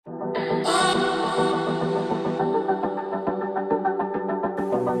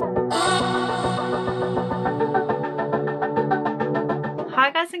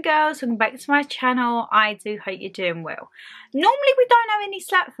morning girls, welcome back to my channel. I do hope you're doing well. Normally we don't have any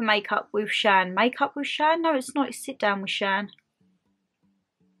slap for makeup with Shan. Makeup with Shan? No, it's not. It's sit down with Shan.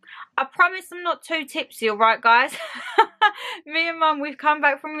 I promise I'm not too tipsy, alright guys? Me and Mum, we've come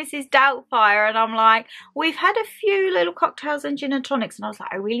back from Mrs. Doubtfire and I'm like, we've had a few little cocktails and gin and tonics and I was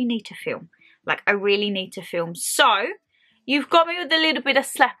like, I really need to film. So, you've got me with a little bit of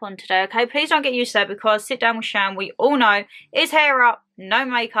slap on today, okay? Please don't get used to that because sit down with Shan, we all know, is hair up, no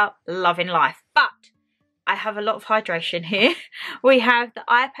makeup, loving life. But I have a lot of hydration here. We have the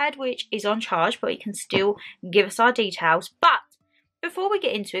iPad, which is on charge, but it can still give us our details. But before we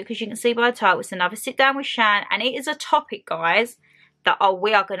get into it, because you can see by the title, it's another sit down with Shan, and it is a topic, guys, that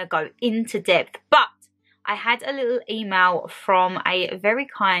we are going to go into depth. But I had a little email from a very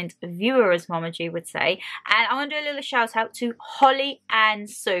kind viewer, as Mama G would say, and I want to do a little shout out to Holly and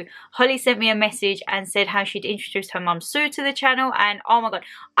Sue. Holly sent me a message and said how she'd introduced her mum Sue to the channel, and oh my god,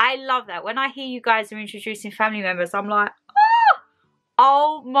 I love that. When I hear you guys are introducing family members, I'm like,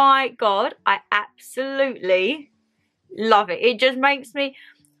 oh my god, I absolutely love it. It just makes me,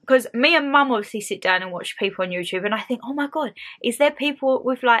 because me and Mum obviously sit down and watch people on YouTube and I think, oh my god, is there people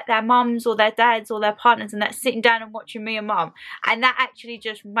with like their mums or their dads or their partners and that's sitting down and watching me and Mum? And that actually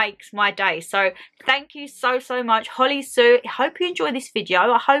just makes my day. So thank you so much, Holly, Sue. I hope you enjoy this video.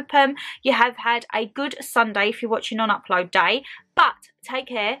 I hope you have had a good Sunday if you're watching on upload day. But take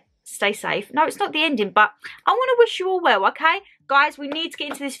care, stay safe. No, it's not the ending, but I want to wish you all well, okay? Guys, we need to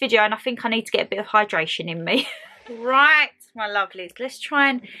get into this video and I think I need to get a bit of hydration in me. Right, my lovelies, let's try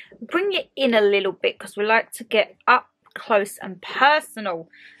and bring it in a little bit because we like to get up close and personal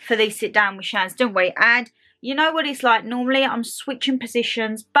for these sit down with Shans, don't we? And you know what it's like, normally I'm switching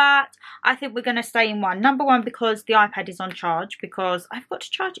positions, but I think we're going to stay in one. Number one, because the iPad is on charge, because I've got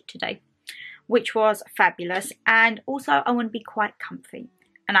to charge it today, which was fabulous. And also I want to be quite comfy,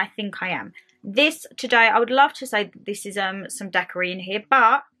 and I think I am. This today, I would love to say that this is some daiquiri in here,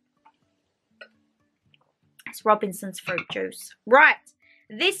 but it's Robinson's fruit juice. Right,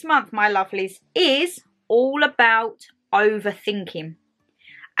 this month, my lovelies, is all about overthinking.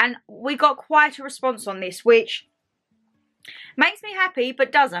 And we got quite a response on this, which makes me happy,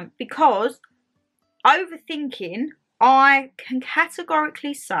 but doesn't. Because overthinking, I can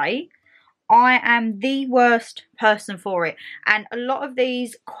categorically say I am the worst person for it. And a lot of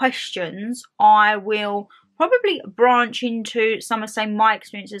these questions, I will probably branch into some of, say, my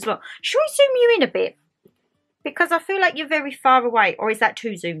experience as well. Should we zoom you in a bit? Because I feel like you're very far away. Or is that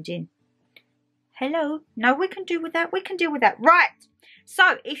too zoomed in? Hello? No, we can deal with that. We can deal with that. Right.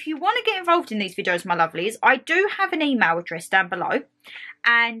 So, if you want to get involved in these videos, my lovelies, I do have an email address down below.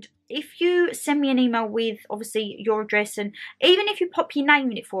 And if you send me an email with, obviously, your address, and even if you pop your name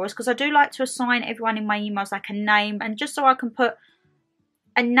in it for us, because I do like to assign everyone in my emails like a name, and just so I can put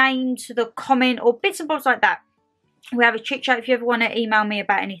a name to the comment or bits and bobs like that. We have a chit chat if you ever want to email me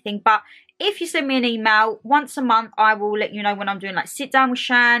about anything. But if you send me an email once a month, I will let you know when I'm doing like sit down with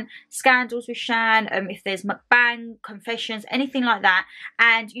Shan, scandals with Shan, if there's mukbang, confessions, anything like that.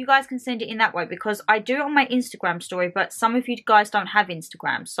 And you guys can send it in that way because I do it on my Instagram story, but some of you guys don't have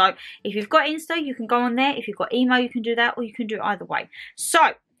Instagram. So if you've got Insta, you can go on there. If you've got email, you can do that, or you can do it either way.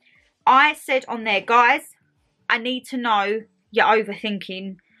 So I said on there, guys, I need to know your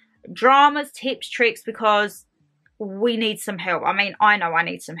overthinking dramas, tips, tricks, because we need some help. I mean, I know I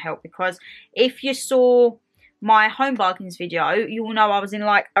need some help because if you saw my home bargains video, you will know I was in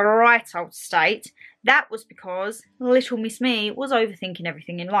like a right old state. That was because little Miss Me was overthinking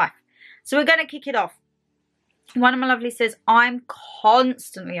everything in life. So we're going to kick it off. One of my lovelies says, I'm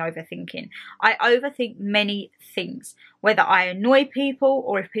constantly overthinking. I overthink many things, whether I annoy people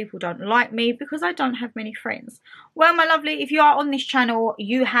or if people don't like me because I don't have many friends. Well, my lovely, if you are on this channel,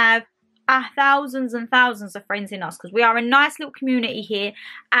 you have thousands and thousands of friends in us because we are a nice little community here.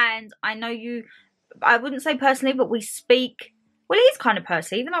 And I know you, I wouldn't say personally, but we speak, well, it is kind of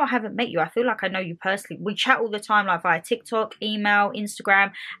personally, even though I haven't met you. I feel like I know you personally. We chat all the time, like via TikTok, email,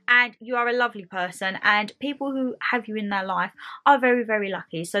 Instagram, and you are a lovely person, and people who have you in their life are very, very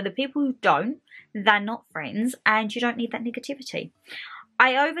lucky. So the people who don't, they're not friends, and you don't need that negativity.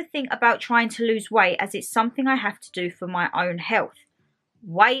 I overthink about trying to lose weight as it's something I have to do for my own health.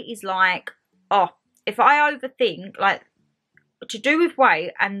 Weight is like, oh, if I overthink, like, to do with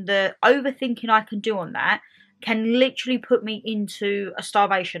weight, and the overthinking I can do on that can literally put me into a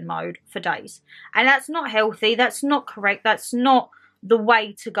starvation mode for days. And that's not healthy, that's not correct, that's not the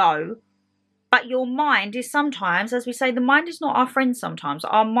way to go. But your mind is sometimes, as we say, the mind is not our friend sometimes.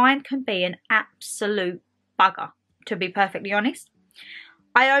 Our mind can be an absolute bugger, to be perfectly honest.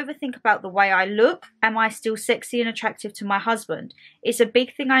 I overthink about the way I look. Am I still sexy and attractive to my husband? It's a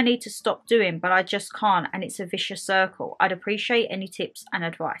big thing I need to stop doing, but I just can't, and it's a vicious circle. I'd appreciate any tips and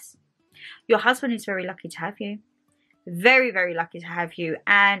advice. Your husband is very lucky to have you. Very, very lucky to have you,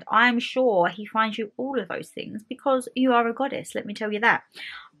 and I'm sure he finds you all of those things because you are a goddess, let me tell you that.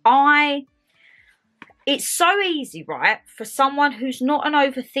 It's so easy, right, for someone who's not an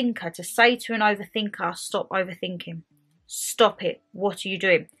overthinker to say to an overthinker, stop overthinking. Stop it. What are you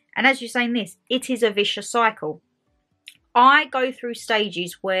doing? And as you're saying this, it is a vicious cycle. I go through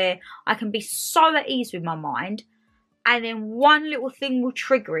stages where I can be so at ease with my mind, and then one little thing will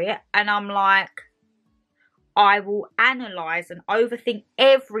trigger it, and I'm like, I will analyse and overthink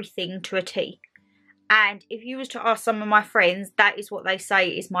everything to a T. And if you was to ask some of my friends, that is what they say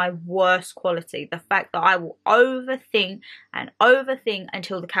is my worst quality. The fact that I will overthink and overthink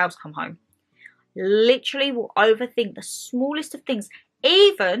until the cows come home. Literally will overthink the smallest of things.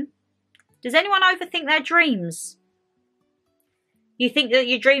 Even, does anyone overthink their dreams? You think that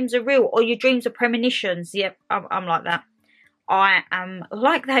your dreams are real or your dreams are premonitions? Yep, I'm like that. I am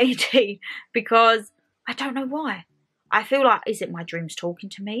like that indeed, because I don't know why. I feel like, is it my dreams talking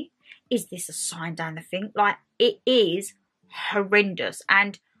to me? Is this a sign down the thing? Like, it is horrendous.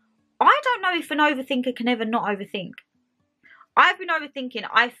 And I don't know if an overthinker can ever not overthink. I've been overthinking.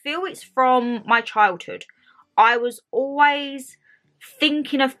 I feel it's from my childhood. I was always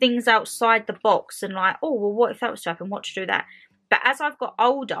thinking of things outside the box and like, oh, well, what if that was to happen? What to do that? But as I've got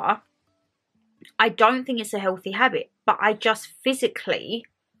older, I don't think it's a healthy habit. But I just physically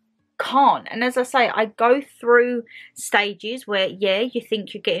can't. And as I say, I go through stages where, yeah, you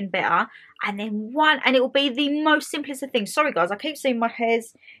think you're getting better. And then and it will be the most simplest of things. Sorry, guys, I keep seeing my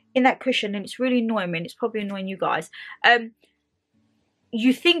hair's in that cushion and it's really annoying me. And it's probably annoying you guys.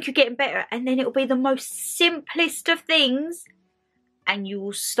 You think you're getting better, and then it'll be the most simplest of things, and you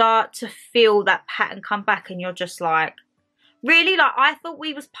will start to feel that pattern come back, and you're just like, really? Like, I thought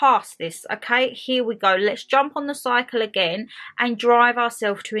we was past this. Okay, here we go. Let's jump on the cycle again and drive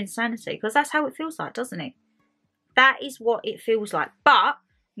ourselves to insanity, because that's how it feels like, doesn't it? That is what it feels like. But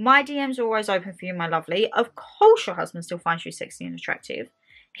my DMs are always open for you, my lovely. Of course your husband still finds you sexy and attractive.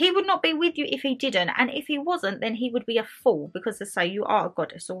 He would not be with you if he didn't. And if he wasn't, then he would be a fool. Because, as I say, you are a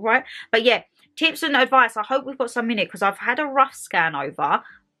goddess, all right? But, yeah, tips and advice. I hope we've got some in it. Because I've had a rough scan over.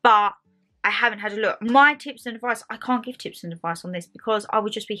 But I haven't had a look. My tips and advice, I can't give tips and advice on this. Because I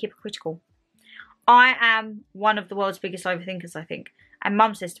would just be hypocritical. I am one of the world's biggest overthinkers, I think. And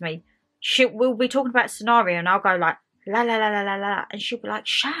Mum says to me, we'll be talking about a scenario. And I'll go like, la, la, la, la, la, la. And she'll be like,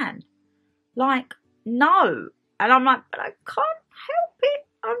 Shan, like, no. And I'm like, but I can't help it.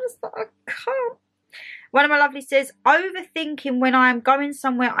 I'm just like, I can't. One of my lovelies says, overthinking when I am going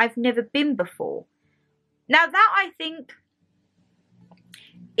somewhere I've never been before. Now that, I think,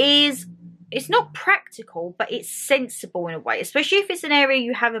 is, it's not practical, but it's sensible in a way. Especially if it's an area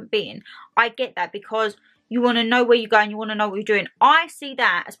you haven't been. I get that, because you want to know where you're going. You want to know what you're doing. I see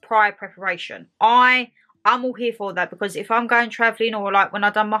that as prior preparation. I'm all here for that, because if I'm going travelling, or like when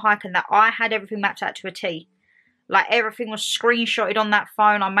I've done my hike and that, I had everything mapped out to a T. Like, everything was screenshotted on that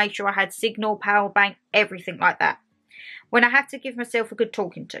phone. I made sure I had signal, power bank, everything like that. When I have to give myself a good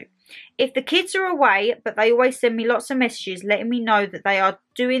talking to. If the kids are away, but they always send me lots of messages letting me know that they are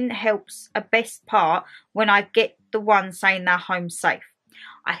doing helps a best part when I get the one saying they're home safe.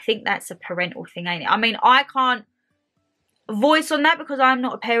 I think that's a parental thing, ain't it? I mean, I can't voice on that because I'm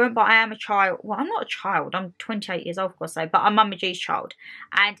not a parent, but I am a child. Well, I'm not a child. I'm 28 years old, of course, but I'm Mama G's child.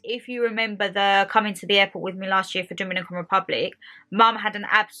 And if you remember the coming to the airport with me last year for Dominican Republic, Mum had an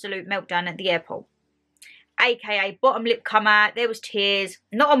absolute meltdown at the airport. AKA bottom lip come out. There was tears.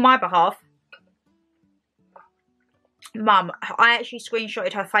 Not on my behalf. Mum, I actually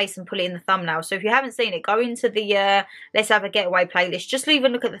screenshotted her face and put it in the thumbnail. So if you haven't seen it, go into the Let's Have a Getaway playlist. Just leave a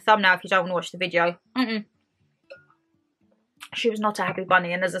look at the thumbnail if you don't want to watch the video. She was not a happy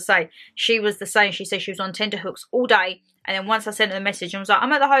bunny, and as I say, she was the same. She said she was on tenterhooks all day, and then once I sent her the message and was like,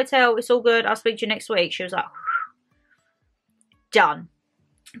 I'm at the hotel, it's all good, I'll speak to you next week, she was like, done.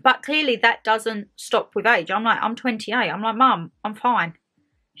 But clearly that doesn't stop with age. I'm like, I'm 28. I'm like, Mum, I'm fine.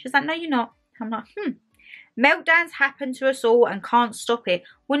 She's like, no, you're not. I'm like, Meltdowns happen to us all and can't stop it.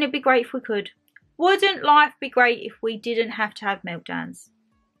 Wouldn't it be great if we could? Wouldn't life be great if we didn't have to have meltdowns?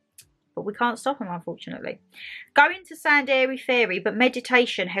 But we can't stop them, unfortunately. Going to Sand Airy Fairy, but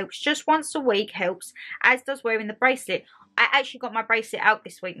meditation helps. Just once a week helps, as does wearing the bracelet. I actually got my bracelet out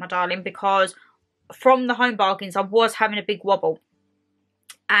this week, my darling, because from the home bargains, I was having a big wobble.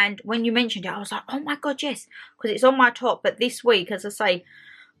 And when you mentioned it, I was like, oh my God, yes, because it's on my top. But this week, as I say,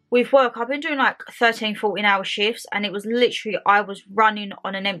 with work, I've been doing like 13, 14-hour shifts, and it was literally, I was running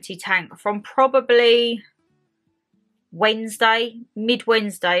on an empty tank from probably Wednesday,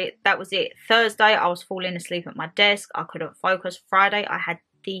 mid-Wednesday, that was it. Thursday, I was falling asleep at my desk. I couldn't focus. Friday, I had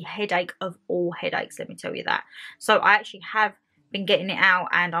the headache of all headaches, let me tell you that. So I actually have been getting it out,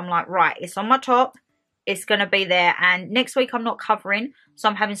 and I'm like, right, it's on my top. It's going to be there. And next week, I'm not covering, so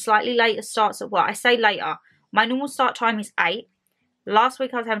I'm having slightly later starts at work. I say later. My normal start time is 8. Last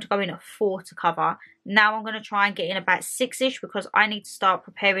week, I was having to go in at 4 to cover. Now, I'm going to try and get in about 6-ish because I need to start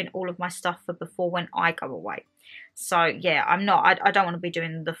preparing all of my stuff for before when I go away. So, yeah, I don't want to be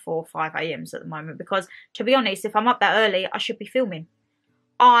doing the 4 or 5 a.m.s at the moment because, to be honest, if I'm up that early, I should be filming.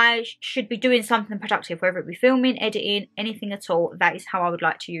 I should be doing something productive, whether it be filming, editing, anything at all. That is how I would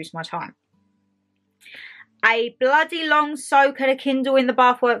like to use my time. A bloody long soak and a Kindle in the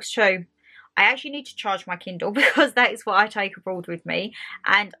bath works too. I actually need to charge my Kindle because that is what I take abroad with me.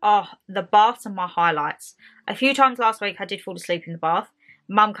 And, oh, the baths are my highlights. A few times last week I did fall asleep in the bath.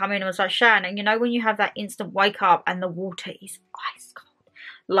 Mum came in and was like, Shan, and you know when you have that instant wake up and the water is ice cold?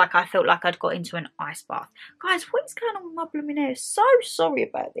 Like I felt like I'd got into an ice bath. Guys, what is going on with my blooming hair? So sorry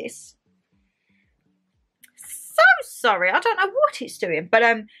about this. So sorry. I don't know what it's doing.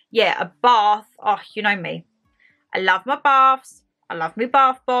 But, yeah, a bath. Oh, you know me. I love my baths. I love my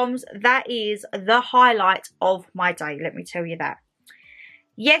bath bombs. That is the highlight of my day. Let me tell you that.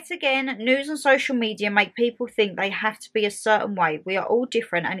 Yet again, news and social media make people think they have to be a certain way. We are all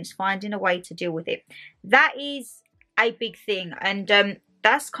different, and it's finding a way to deal with it. That is a big thing, and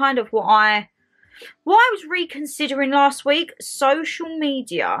that's kind of what I was reconsidering last week. Social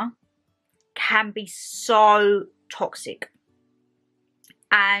media can be so toxic,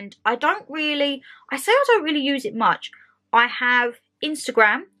 and I don't really use it much. I have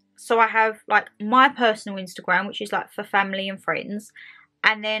Instagram, so I have like my personal Instagram, which is like for family and friends.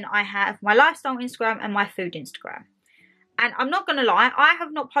 And then I have my lifestyle Instagram and my food Instagram. And I'm not going to lie, I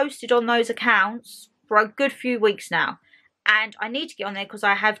have not posted on those accounts for a good few weeks now. And I need to get on there because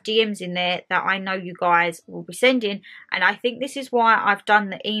I have DMs in there that I know you guys will be sending. And I think this is why I've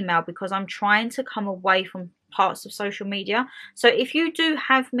done the email, because I'm trying to come away from parts of social media. So if you do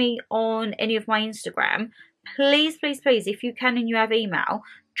have me on any of my Instagram, please, please, please, if you can and you have email,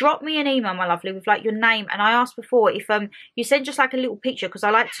 drop me an email, my lovely, with like your name. And I asked before if you send just like a little picture, because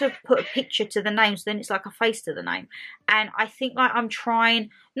I like to put a picture to the name, so then it's like a face to the name. And I think like I'm trying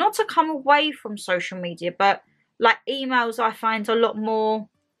not to come away from social media, but like emails I find a lot more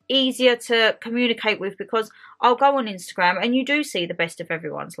easier to communicate with, because I'll go on Instagram and you do see the best of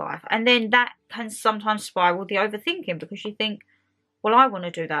everyone's life, and then that can sometimes spiral the overthinking, because you think, well, I want to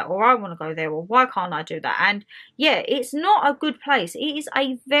do that, or I want to go there, or why can't I do that? And yeah, it's not a good place. It is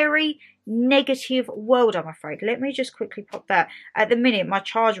a very negative world, I'm afraid. Let me just quickly pop that. At the minute, my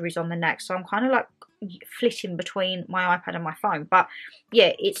charger is on the neck, so I'm kind of like flitting between my iPad and my phone. But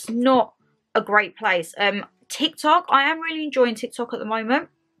yeah, it's not a great place. TikTok, I am really enjoying TikTok at the moment.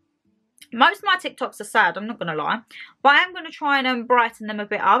 Most of my TikToks are sad, I'm not going to lie. But I am going to try and brighten them a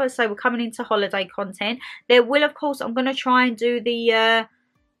bit up. So we're coming into holiday content. There will, of course, I'm going to try and do the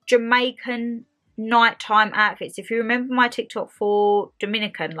Jamaican nighttime outfits. If you remember my TikTok for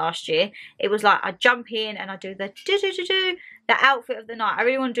Dominican last year, it was like I jump in and I do the the outfit of the night. I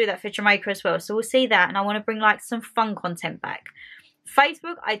really want to do that for Jamaica as well. So we'll see that. And I want to bring like some fun content back.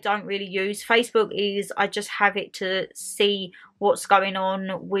 Facebook, I don't really use. Facebook is, I just have it to see what's going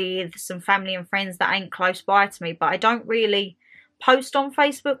on with some family and friends that ain't close by to me. But I don't really post on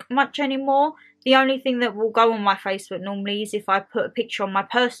Facebook much anymore. The only thing that will go on my Facebook normally is if I put a picture on my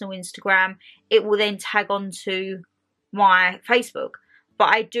personal Instagram, it will then tag onto my Facebook.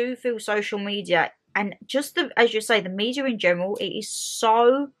 But I do feel social media, and just as you say, the media in general, it is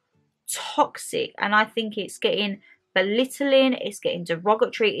so toxic. And I think it's getting belittling, it's getting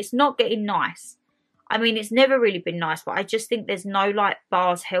derogatory, it's not getting nice. I mean, it's never really been nice, but I just think there's no like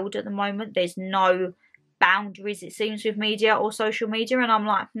bars held at the moment. There's no boundaries, it seems, with media or social media, and I'm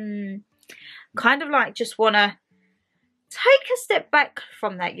like, kind of like just want to take a step back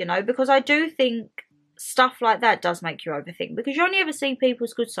from that, you know, because I do think stuff like that does make you overthink, because you only ever see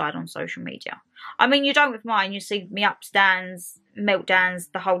people's good side on social media. I mean, you don't with mine, you see me ups, downs,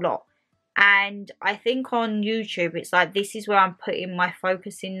 meltdowns, the whole lot. And I think on YouTube, it's like, this is where I'm putting my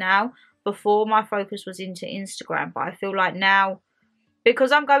focus in now. Before, my focus was into Instagram. But I feel like now,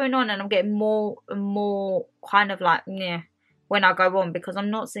 because I'm going on and I'm getting more and more kind of like, yeah, when I go on, because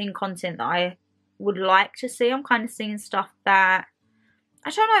I'm not seeing content that I would like to see. I'm kind of seeing stuff that,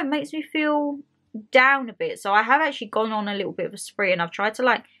 I don't know, it makes me feel down a bit. So I have actually gone on a little bit of a spree, and I've tried to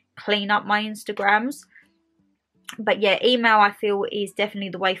like clean up my Instagrams. But yeah, email I feel is definitely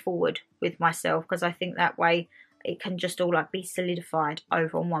the way forward with myself, because I think that way it can just all like be solidified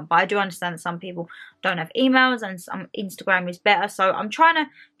over on one. But I do understand that some people don't have emails and some Instagram is better, so I'm trying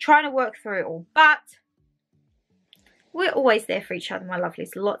to work through it all. But we're always there for each other, my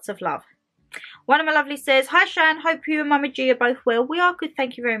lovelies. Lots of love. One of my lovelies says, "Hi Shan, hope you and Mama G are both well." We are good,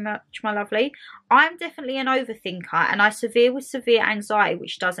 thank you very much, my lovely. "I'm definitely an overthinker and I severe with severe anxiety,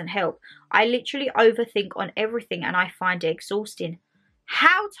 which doesn't help. I literally overthink on everything and I find it exhausting."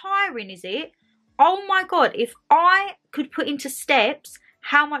 How tiring is it? Oh my God, if I could put into steps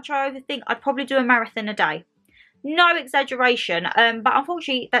how much I overthink, I'd probably do a marathon a day. No exaggeration, but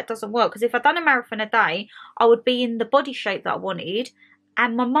unfortunately that doesn't work, because if I'd done a marathon a day, I would be in the body shape that I wanted.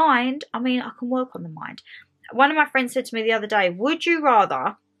 And my mind, I mean, I can work on the mind. One of my friends said to me the other day, "Would you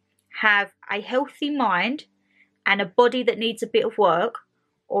rather have a healthy mind and a body that needs a bit of work,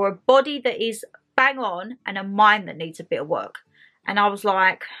 or a body that is bang on and a mind that needs a bit of work?" And I was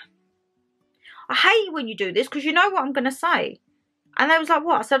like, I hate when you do this, because you know what I'm going to say. And they was like,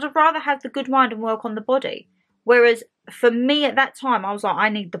 "What?" I said, "I'd rather have the good mind and work on the body." Whereas for me at that time, I was like, I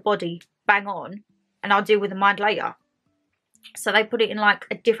need the body bang on and I'll deal with the mind later. So they put it in like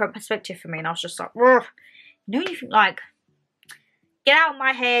a different perspective for me, and I was just like, ugh. You know, you think like, get out of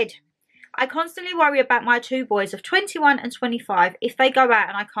my head. "I constantly worry about my two boys of 21 and 25. If they go out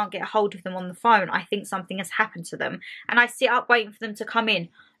and I can't get a hold of them on the phone, I think something has happened to them, and I sit up waiting for them to come in."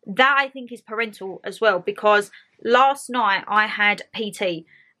 That I think is parental as well, because last night I had PT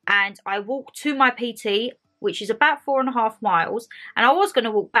and I walked to my PT, which is about 4.5 miles, and I was going to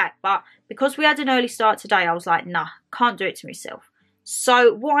walk back, but because we had an early start today, I was like, nah, can't do it to myself.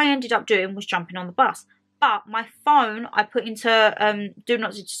 So what I ended up doing was jumping on the bus. But my phone I put into do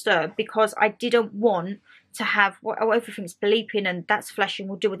not disturb, because I didn't want to have, oh, everything's bleeping and that's flashing,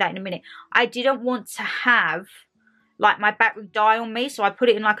 we'll deal with that in a minute. I didn't want to have like my battery die on me, so I put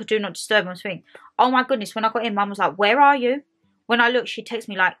it in like a do not disturb thing. Oh my goodness, when I got in, Mum was like, "Where are you?" When I looked, she texted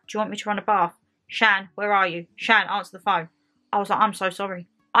me like, "Do you want me to run a bath? Shan, where are you? Shan, answer the phone." I was like, "I'm so sorry.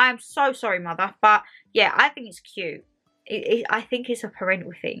 I am so sorry, Mother." But yeah, I think it's cute. I think it's a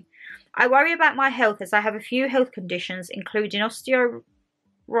parental thing. "I worry about my health as I have a few health conditions, including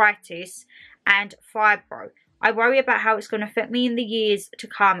osteoarthritis and fibro. I worry about how it's going to affect me in the years to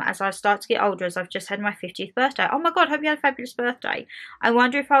come as I start to get older, as I've just had my 50th birthday. Oh my God, hope you had a fabulous birthday. I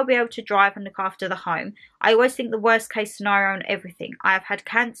wonder if I'll be able to drive and look after the home. I always think the worst case scenario on everything. I have had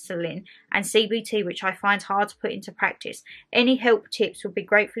counselling and CBT, which I find hard to put into practice. Any help tips would be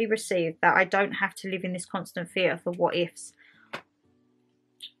gratefully received, that I don't have to live in this constant fear of the what ifs."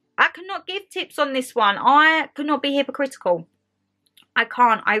 I cannot give tips on this one. I cannot be hypocritical. I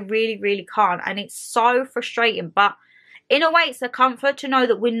can't. I really, really can't. And it's so frustrating. But in a way, it's a comfort to know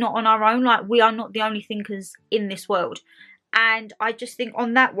that we're not on our own. Like, we are not the only thinkers in this world. And I just think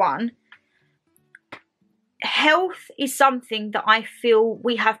on that one, health is something that I feel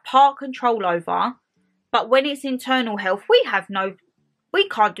we have part control over. But when it's internal health, we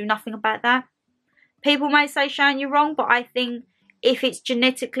can't do nothing about that. People may say, "Shan, you're wrong," but I think if it's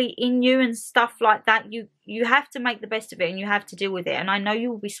genetically in you and stuff like that, you have to make the best of it and you have to deal with it. And I know you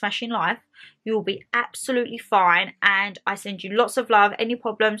will be smashing life. You will be absolutely fine. And I send you lots of love. Any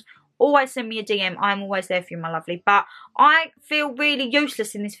problems, always send me a DM. I'm always there for you, my lovely. But I feel really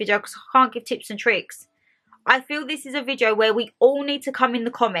useless in this video because I can't give tips and tricks. I feel this is a video where we all need to come in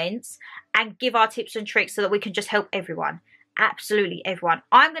the comments and give our tips and tricks so that we can just help everyone. Absolutely everyone.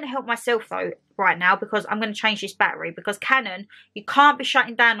 I'm going to help myself though right now, because I'm going to change this battery, because Canon, you can't be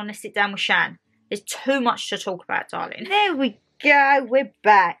shutting down on a sit down with Shan. There's too much to talk about, darling. There we go. We're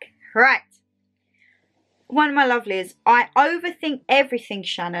back. Right. One of my lovelies. "I overthink everything,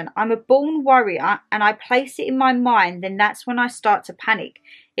 Shannon. I'm a born worrier and I place it in my mind, then that's when I start to panic.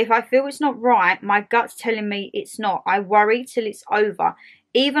 If I feel it's not right, my gut's telling me it's not. I worry till it's over.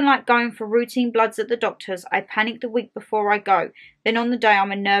 Even like going for routine bloods at the doctor's, I panic the week before I go. Then on the day,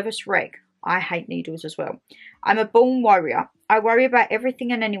 I'm a nervous wreck. I hate needles as well. I'm a born worrier. I worry about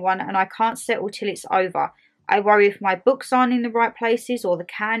everything and anyone, and I can't settle till it's over. I worry if my books aren't in the right places or the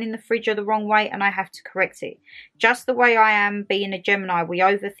can in the fridge are the wrong way and I have to correct it. Just the way I am, being a Gemini, we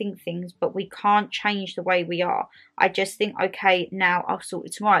overthink things, but we can't change the way we are. I just think, okay, now I'll sort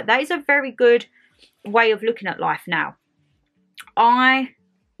it tomorrow." That is a very good way of looking at life now. I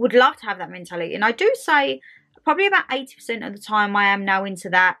would love to have that mentality, and I do say probably about 80% of the time I am now into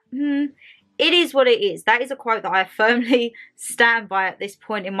that. It is what it is. That is a quote that I firmly stand by at this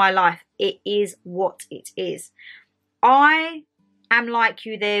point in my life. It is what it is. I am like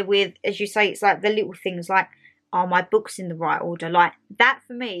you there with, as you say, it's like the little things. Like, are my books in the right order? Like, that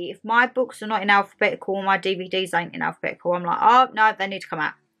for me, if my books are not in alphabetical or my DVDs ain't in alphabetical, I'm like, oh, no, they need to come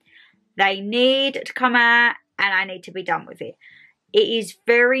out. They need to come out, and I need to be done with it. It is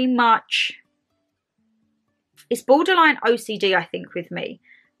very much, it's borderline OCD, I think, with me.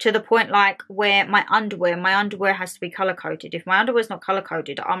 To the point, like, where my underwear has to be colour-coded. If my underwear's not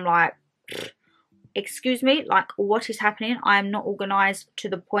colour-coded, I'm like, excuse me, like, what is happening? I am not organised to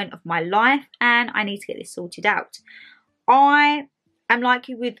the point of my life, and I need to get this sorted out. I am like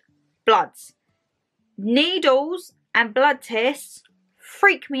you with bloods. Needles and blood tests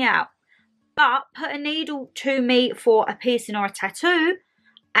freak me out. But put a needle to me for a piercing or a tattoo,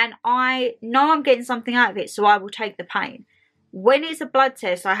 and I know I'm getting something out of it, so I will take the pain. When it's a blood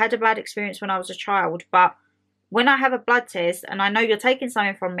test, I had a bad experience when I was a child, but when I have a blood test and I know you're taking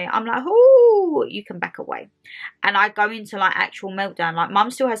something from me, I'm like, oh, you can back away. And I go into like actual meltdown. Like,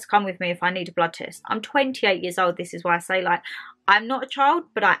 mum still has to come with me if I need a blood test. I'm 28 years old. This is why I say, like, I'm not a child,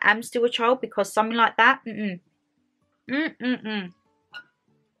 but I am still a child, because something like that,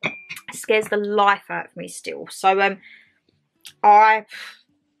 scares the life out of me still. So,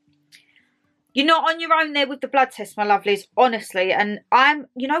 you're not on your own there with the blood test, my lovelies, honestly. And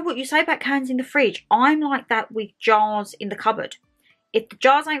you know what you say about cans in the fridge? I'm like that with jars in the cupboard. If the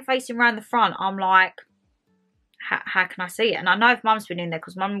jars ain't facing around the front, I'm like, how can I see it? And I know if mum's been in there,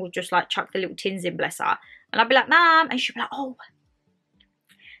 because mum will just like chuck the little tins in, bless her. And I'll be like, mum, and she'll be like, oh,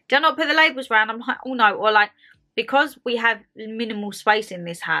 do I not put the labels round? I'm like, oh no. Or like, because we have minimal space in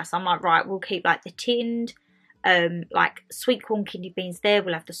this house, I'm like, right, we'll keep like the tinned, like sweet corn, kidney beans there,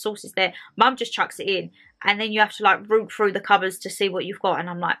 we'll have the sauces there. Mum just chucks it in, and then you have to like root through the cupboards to see what you've got, and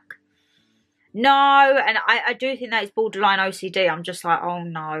I'm like, no. And I do think that is borderline OCD. I'm just like, oh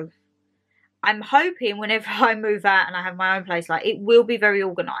no. I'm hoping whenever I move out and I have my own place, like, it will be very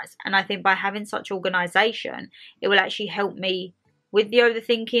organised, and I think by having such organisation, it will actually help me with the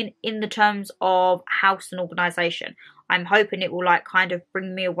overthinking in the terms of house and organisation. I'm hoping it will like kind of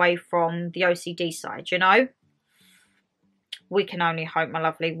bring me away from the OCD side, you know. We can only hope, my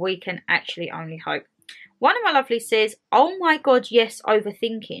lovely. We can actually only hope. One of my lovelies says, oh my God, yes,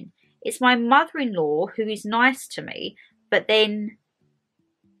 overthinking. It's my mother-in-law who is nice to me, but then,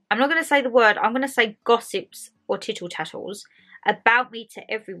 I'm not going to say the word, I'm going to say gossips or tittle-tattles about me to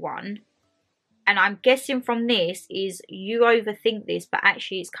everyone. And I'm guessing from this is you overthink this, but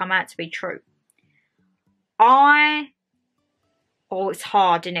actually it's come out to be true. Oh, it's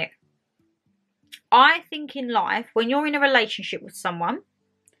hard, isn't it? I think in life, when you're in a relationship with someone,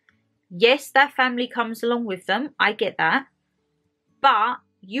 yes, their family comes along with them. I get that. But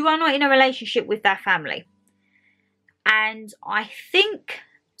you are not in a relationship with their family. And I think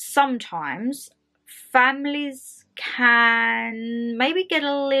sometimes families can maybe get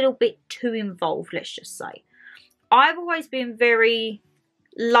a little bit too involved, let's just say. I've always been very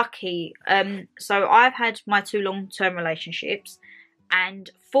lucky. So I've had my 2 long-term relationships, and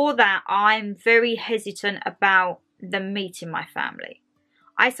for that I'm very hesitant about them meeting my family.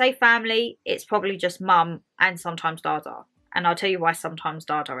 I say family, it's probably just mum and sometimes Dada, and I'll tell you why sometimes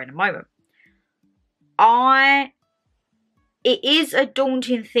Dada in a moment. It is a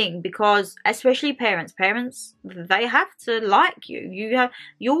daunting thing, because especially parents, they have to like you.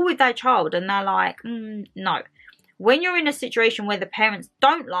 You're with their child and they're like, no. When you're in a situation where the parents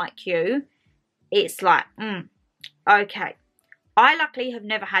don't like you, it's like, okay. I luckily have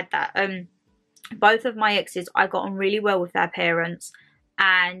never had that. Both of my exes, I got on really well with their parents,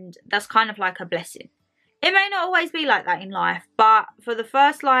 and that's kind of like a blessing. It may not always be like that in life, but for the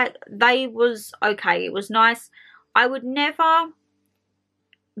first, like, they was okay. It was nice. I would never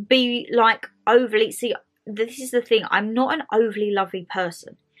be like overly, see, this is the thing, I'm not an overly lovely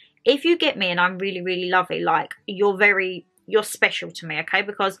person. If you get me and I'm really, really lovely, like, you're special to me, okay?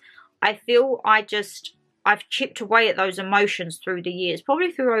 Because I feel I've chipped away at those emotions through the years,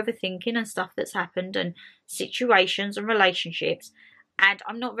 probably through overthinking and stuff that's happened and situations and relationships. And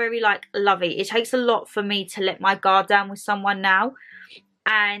I'm not very like lovey. It takes a lot for me to let my guard down with someone now.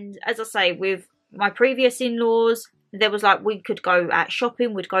 And as I say, with my previous in-laws, there was like, we could go out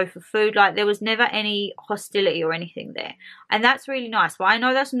shopping, we'd go for food. Like, there was never any hostility or anything there. And that's really nice. But I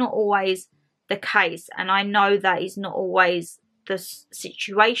know that's not always the case. And I know that is not always the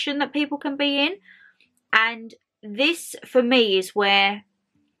situation that people can be in. And this, for me, is where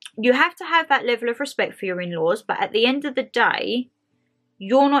you have to have that level of respect for your in-laws. But at the end of the day,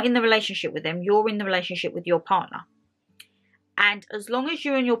 you're not in the relationship with them. You're in the relationship with your partner. And as long as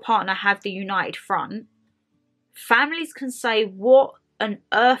you and your partner have the united front, families can say what on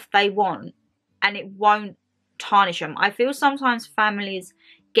earth they want and it won't tarnish them. I feel sometimes families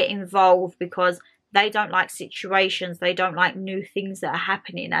get involved because they don't like situations, they don't like new things that are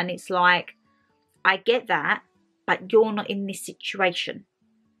happening. And it's like, I get that, but you're not in this situation,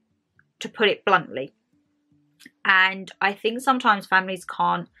 to put it bluntly. And I think sometimes families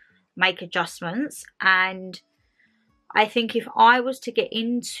can't make adjustments. And I think if I was to get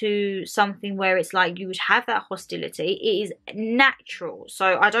into something where it's like you would have that hostility, it is natural.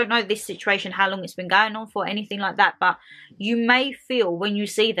 So I don't know this situation, how long it's been going on for, anything like that. But you may feel when you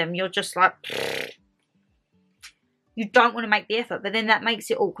see them, you're just like, you don't want to make the effort. But then that makes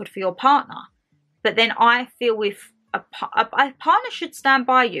it awkward for your partner. But then I feel with a partner should stand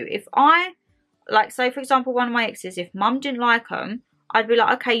by you. If I, like, say, for example, one of my exes, if mum didn't like them, I'd be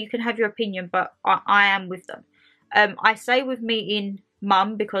like, okay, you can have your opinion, but I am with them. I say with me in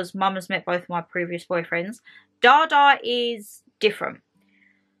mum, because mum has met both of my previous boyfriends. Dada is different.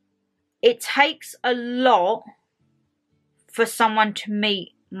 It takes a lot for someone to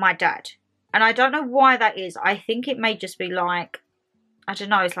meet my dad. And I don't know why that is. I think it may just be like, I don't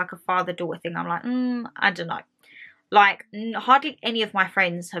know, it's like a father-daughter thing. I'm like, I don't know. Like, hardly any of my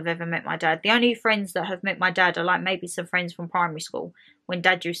friends have ever met my dad. The only friends that have met my dad are like maybe some friends from primary school, when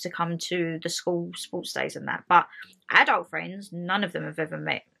dad used to come to the school sports days and that. But adult friends, none of them have ever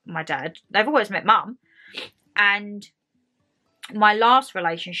met my dad. They've always met mum. And my last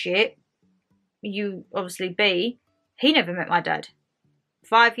relationship, you obviously B, he never met my dad.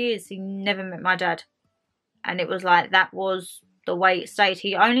 5 years, he never met my dad. And it was like, that was the way it stayed.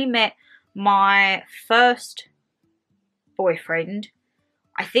 He only met my first boyfriend,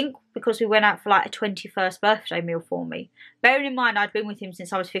 I think, because we went out for like a 21st birthday meal for me. Bearing in mind, I'd been with him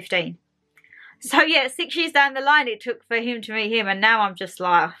since I was 15. So yeah, 6 years down the line it took for him to meet him, and now I'm just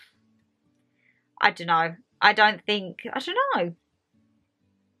like, I don't know. I don't know.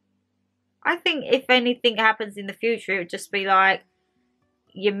 I think if anything happens in the future, it would just be like,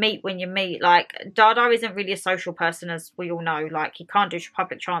 you meet when you meet. Like, Dada isn't really a social person, as we all know. Like, he can't do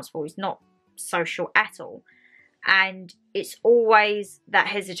public transport. He's not social at all. And it's always that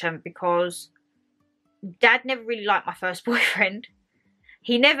hesitant, because dad never really liked my first boyfriend.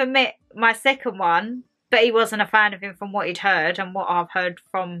 He never met my second one, but he wasn't a fan of him from what he'd heard and what I've heard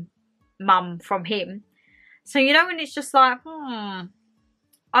from mum from him. So, you know, when it's just like,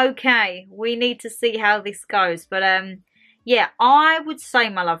 okay, we need to see how this goes. But yeah, I would say,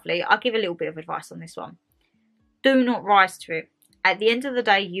 my lovely, I'll give a little bit of advice on this one. Do not rise to it. At the end of the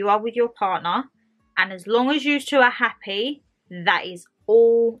day, you are with your partner. And as long as you two are happy, that is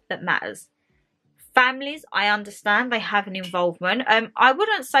all that matters. Families, I understand they have an involvement. I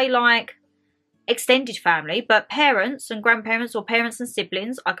wouldn't say like extended family, but parents and grandparents, or parents and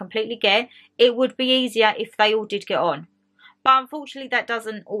siblings, I completely get. It would be easier if they all did get on. But unfortunately, that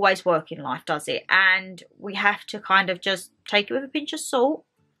doesn't always work in life, does it? And we have to kind of just take it with a pinch of salt,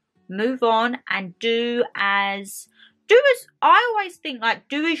 move on, and do as I always think, like,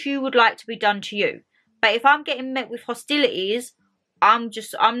 do as you would like to be done to you. But if I'm getting met with hostilities, I'm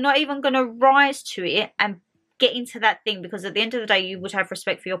not even going to rise to it and get into that thing, because at the end of the day, you would have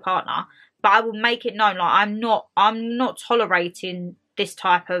respect for your partner. But I will make it known, like, I'm not tolerating this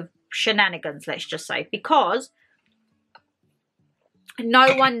type of shenanigans, let's just say, because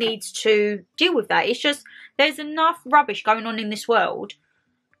no one needs to deal with that. It's just, there's enough rubbish going on in this world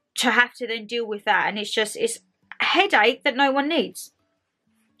to have to then deal with that. And it's a headache that no one needs.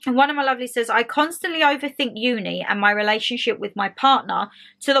 And one of my lovelies says, I constantly overthink uni and my relationship with my partner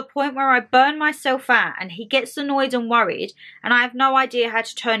to the point where I burn myself out, and he gets annoyed and worried, and I have no idea how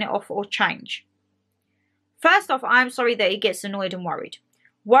to turn it off or change. First off, I'm sorry that he gets annoyed and worried.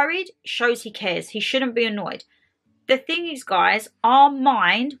 Worried shows he cares. He shouldn't be annoyed. The thing is, guys, our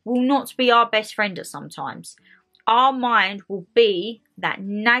mind will not be our best friend at sometimes. Our mind will be that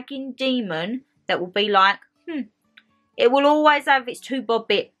nagging demon that will be like, it will always have its two bob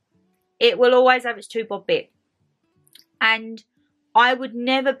bit. It will always have its two bob bit. And I would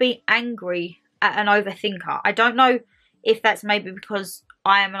never be angry at an overthinker. I don't know if that's maybe because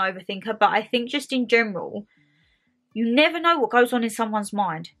I am an overthinker, but I think just in general, you never know what goes on in someone's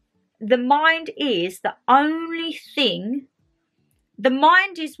mind. The mind is the only thing. The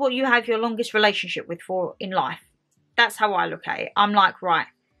mind is what you have your longest relationship with for in life. That's how I look at it. I'm like, right,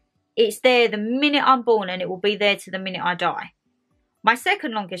 it's there the minute I'm born, and it will be there to the minute I die. My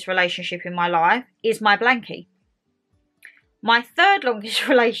second longest relationship in my life is my blankie. My third longest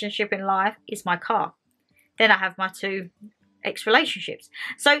relationship in life is my car. Then I have my two ex-relationships.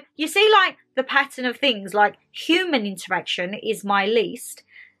 So you see, like, the pattern of things, like human interaction is my least.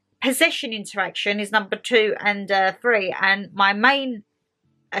 Possession interaction is number 2 and 3. And my main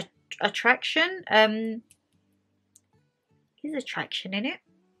attraction, is attraction in it?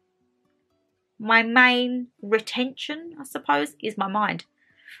 my main retention, I suppose, is my mind.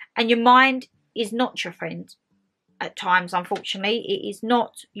 And your mind is not your friend at times, unfortunately. It is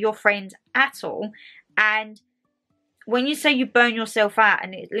not your friend at all. And when you say you burn yourself out,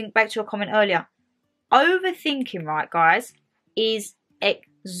 and it linked back to a comment earlier, overthinking, right, guys, is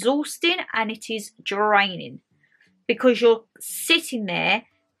exhausting and it is draining. Because you're sitting there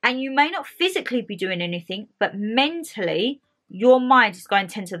and you may not physically be doing anything, but mentally, your mind is going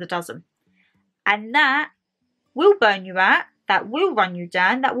 10 to the dozen. And that will burn you out, that will run you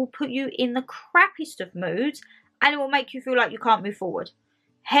down, that will put you in the crappiest of moods, and it will make you feel like you can't move forward.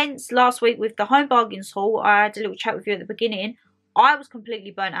 Hence, last week with the home bargains haul, I had a little chat with you at the beginning. I was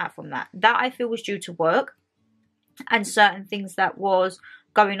completely burnt out from that. That I feel was due to work and certain things that was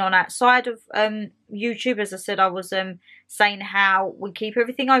going on outside of YouTube. As I said, I was saying how we keep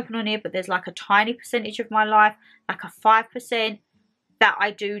everything open on here, but there's like a tiny percentage of my life, like a 5%, that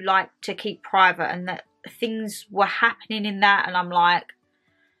I do like to keep private, and that things were happening in that, and I'm like,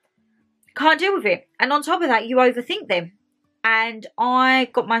 can't deal with it. And on top of that, you overthink them. And I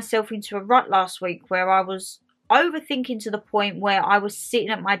got myself into a rut last week where I was overthinking to the point where I was sitting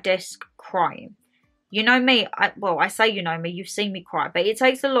at my desk crying. You know me, I say you know me, you've seen me cry, but it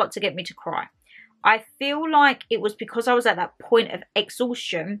takes a lot to get me to cry. I feel like it was because I was at that point of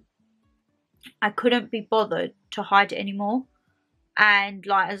exhaustion, I couldn't be bothered to hide it anymore. And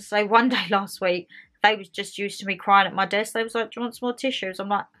like, as I say, one day last week, they was just used to me crying at my desk. They was like, do you want some more tissues? I'm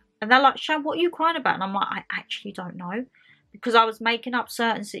like, and they're like, Shan, what are you crying about? And I'm like, I actually don't know. Because I was making up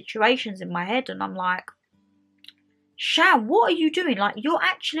certain situations in my head, and I'm like, Shan, what are you doing? Like, you're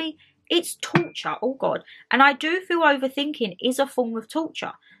actually, it's torture. Oh God. And I do feel overthinking is a form of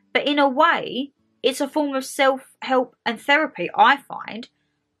torture, but in a way, it's a form of self-help and therapy, I find,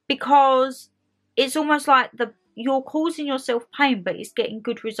 because it's almost like you're causing yourself pain, but it's getting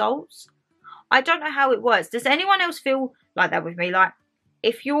good results. I don't know how it works. Does anyone else feel like that with me? Like,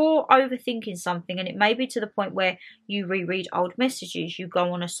 if you're overthinking something, and it may be to the point where you reread old messages, you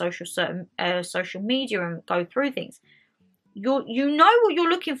go on a social media and go through things, you know what you're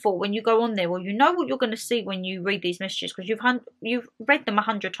looking for when you go on there, or you know what you're going to see when you read these messages, because you've read them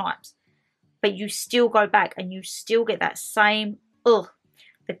 100 times, but you still go back and you still get that same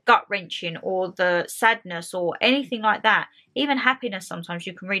the gut wrenching or the sadness or anything like that. Even happiness, sometimes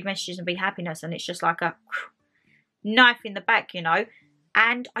you can read messages and be happiness, and it's just like a knife in the back, you know.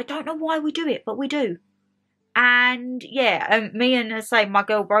 And I don't know why we do it, but we do. And yeah, me and, I say, my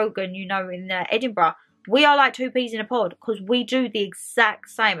girl Brogan, you know, in Edinburgh, we are like two peas in a pod, because we do the exact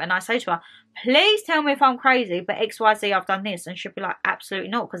same. And I say to her, please tell me if I'm crazy, but XYZ, I've done this. And she'll be like, absolutely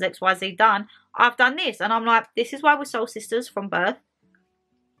not, because XYZ done, I've done this. And I'm like, this is why we're soul sisters from birth.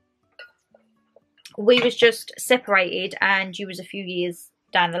 We was just separated, and you was a few years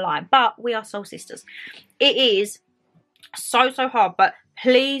down the line, but we are soul sisters. It is so hard, but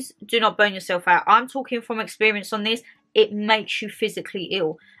please do not burn yourself out. I'm talking from experience on this. It makes you physically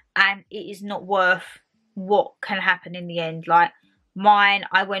ill, and it is not worth what can happen in the end. Like mine,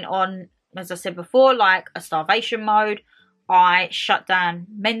 I went on, as I said before, like a starvation mode. I shut down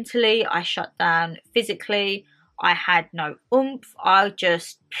mentally, I shut down physically, I had no oomph, I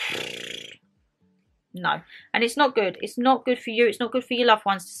just no. And it's not good. It's not good for you. It's not good for your loved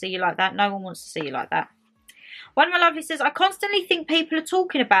ones to see you like that. No one wants to see you like that. One of my lovelies says, I constantly think people are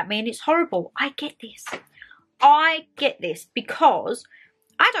talking about me and it's horrible. I get this. I get this because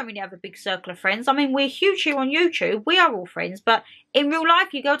I don't really have a big circle of friends. I mean, we're huge here on YouTube. We are all friends. But in real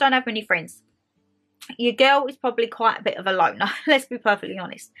life, your girl don't have many friends. Your girl is probably quite a bit of a loner. Let's be perfectly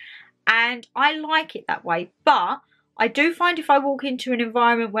honest. And I like it that way. But I do find if I walk into an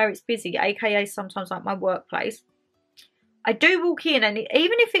environment where it's busy, aka sometimes like my workplace, I do walk in, and even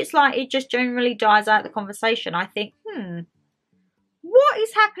if it's like it just generally dies out the conversation, I think, what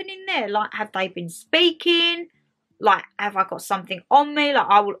is happening there? Like, have they been speaking? Like, have I got something on me? Like,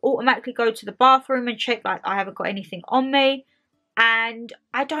 I will automatically go to the bathroom and check, like, I haven't got anything on me. And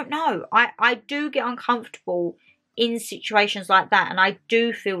I don't know. I do get uncomfortable in situations like that. And I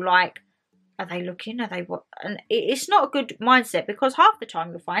do feel like, are they looking? Are they what? And it's not a good mindset, because half the time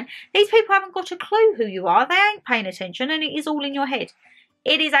you'll find these people haven't got a clue who you are. They ain't paying attention, and it is all in your head.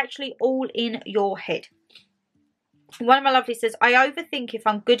 It is actually all in your head. One of my lovelies says, I overthink if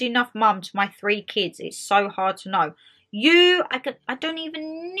I'm good enough mum to my 3 kids. It's so hard to know. I don't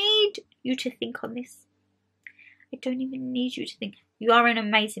even need you to think on this. I don't even need you to think. You are an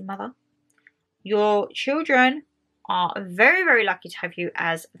amazing mother. Your children are very, very lucky to have you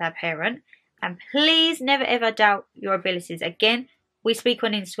as their parent. And please never ever doubt your abilities. Again, we speak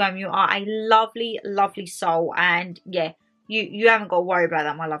on Instagram. You are a lovely, lovely soul. And yeah, you haven't got to worry about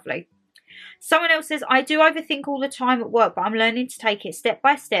that, my lovely. Someone else says, I do overthink all the time at work, but I'm learning to take it step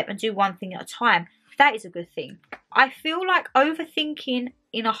by step and do one thing at a time. That is a good thing. I feel like overthinking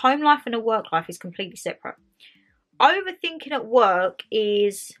in a home life and a work life is completely separate. Overthinking at work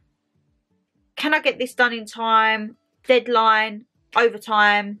is, can I get this done in time? Deadline,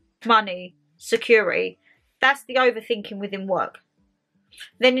 overtime, money, security. That's the overthinking within work.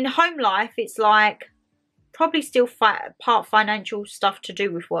 Then in home life, it's like probably still part financial stuff to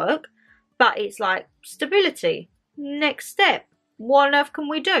do with work, but it's like stability, next step, what on earth can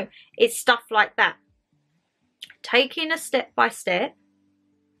we do? It's stuff like that. Taking a step by step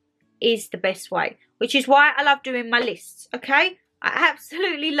is the best way, which is why I love doing my lists, okay? I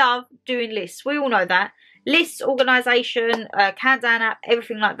absolutely love doing lists. We all know that. Lists, organisation, countdown app,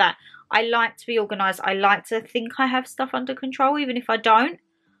 everything like that. I like to be organised. I like to think I have stuff under control, even if I don't.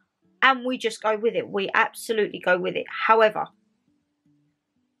 And we just go with it. We absolutely go with it. However,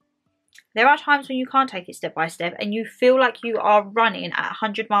 there are times when you can't take it step by step and you feel like you are running at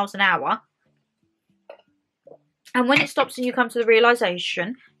 100 miles an hour. And when it stops and you come to the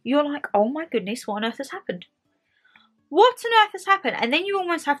realisation, you're like, oh my goodness, what on earth has happened? What on earth has happened? And then you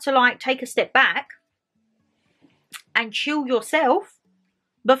almost have to like take a step back and chill yourself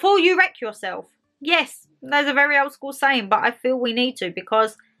before you wreck yourself. Yes, there's a very old school saying, but I feel we need to,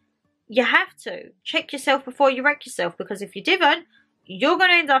 because you have to check yourself before you wreck yourself, because if you didn't, you're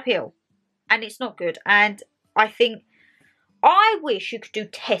going to end up ill and it's not good. And I wish you could do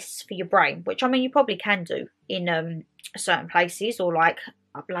tests for your brain, which I mean you probably can do in certain places or like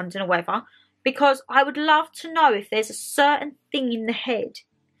up London or whatever, because I would love to know if there's a certain thing in the head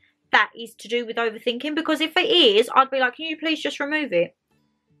that is to do with overthinking, because if it is, I'd be like, can you please just remove it?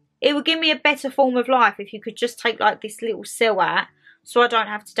 It would give me a better form of life if you could just take like this little cell out so I don't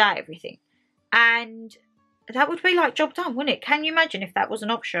have to doubt everything. And that would be like job done, wouldn't it? Can you imagine if that was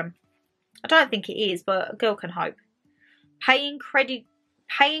an option? I don't think it is, but a girl can hope. Paying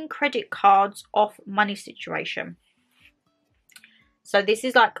credit cards off money situation. So this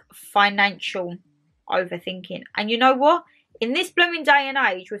is like financial overthinking. And you know what? In this blooming day and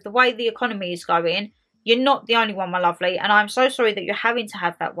age, with the way the economy is going, you're not the only one, my lovely. And I'm so sorry that you're having to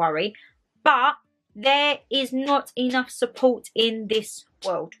have that worry. But there is not enough support in this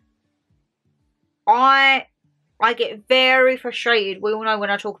world. I get very frustrated. We all know when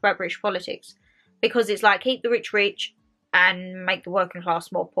I talk about British politics. Because it's like, keep the rich rich and make the working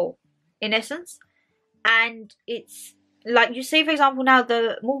class more poor, in essence. And it's like, you see, for example, now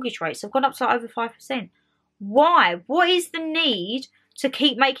the mortgage rates have gone up to like over 5%. Why? What is the need to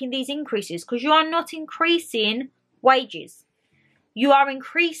keep making these increases? Because you are not increasing wages. You are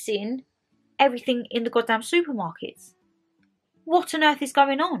increasing everything in the goddamn supermarkets. What on earth is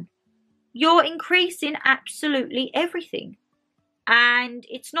going on? You're increasing absolutely everything. And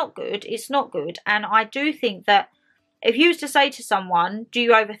it's not good. It's not good. And I do think that if you was to say to someone, do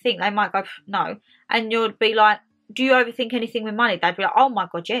you overthink? They might go, no. And you'd be like, do you overthink anything with money? They'd be like, oh my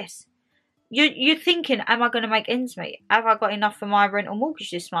God, yes. You're thinking, am I going to make ends meet? Have I got enough for my rent or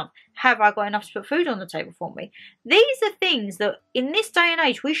mortgage this month? Have I got enough to put food on the table for me? These are things that in this day and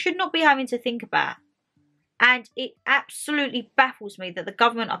age we should not be having to think about. And it absolutely baffles me that the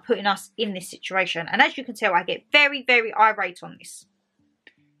government are putting us in this situation. And as you can tell, I get very, very irate on this.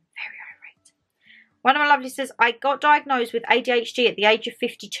 Very irate. One of my lovelies says, I got diagnosed with ADHD at the age of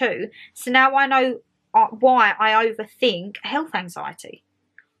 52. So now I know why I overthink health anxiety.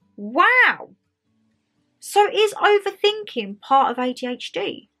 Wow. So is overthinking part of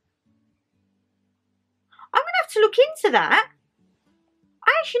ADHD? I'm going to have to look into that.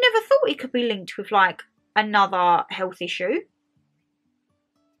 I actually never thought it could be linked with like another health issue.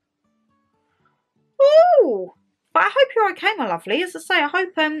 Oh, but I hope you're okay, my lovely. As I say, I hope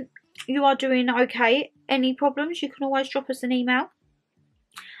you are doing okay. Any problems, you can always drop us an email.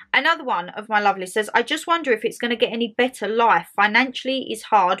 Another one of my lovely says, I just wonder if it's going to get any better life. Financially is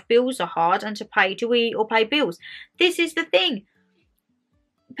hard, bills are hard, and to pay, do we eat or pay bills? This is the thing.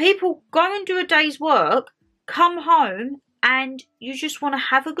 People go and do a day's work, come home, and you just want to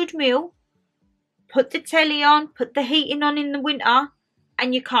have a good meal, put the telly on, put the heating on in the winter,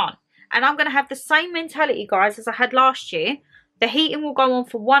 and you can't. And I'm going to have the same mentality, guys, as I had last year. The heating will go on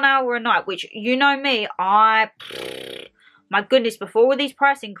for 1 hour a night, which, you know me, my goodness, before all these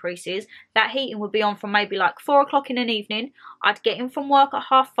price increases, that heating would be on from maybe like 4 o'clock in an evening. I'd get in from work at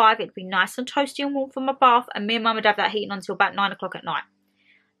 5:30. It'd be nice and toasty and warm from my bath. And me and mum would have that heating on until about 9 o'clock at night.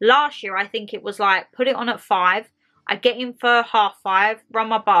 Last year, I think it was like, put it on at 5. I'd get in for 5:30, run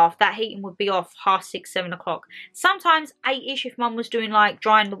my bath. That heating would be off 6:30, 7 o'clock. Sometimes 8-ish if mum was doing like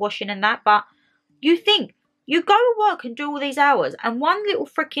drying the washing and that. But you think, You go to work and do all these hours, and one little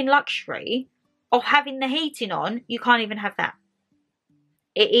freaking luxury of having the heating on, you can't even have that.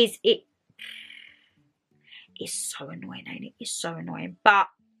 It's so annoying, ain't it? It's so annoying. But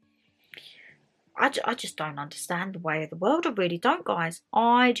I just don't understand the way of the world. I really don't, guys.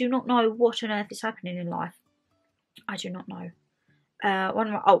 I do not know what on earth is happening in life. I do not know.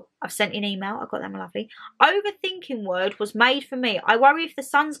 I've sent an email. I got that, my lovely. Overthinking word was made for me. I worry if the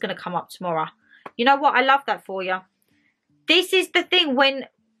sun's going to come up tomorrow. You know what? I love that for you. This is the thing when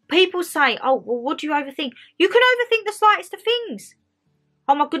people say, oh, well, what do you overthink? You can overthink the slightest of things.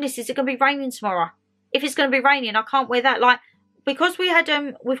 Oh my goodness, is it going to be raining tomorrow? If it's going to be raining, I can't wear that. Like, because we've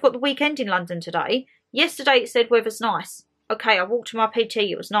got the weekend in London today. Yesterday it said weather's nice. Okay, I walked to my PT,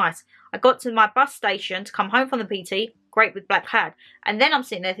 it was nice. I got to my bus station to come home from the PT, great with black hat. And then I'm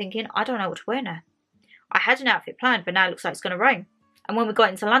sitting there thinking, I don't know what to wear now. I had an outfit planned, but now it looks like it's going to rain. And when we got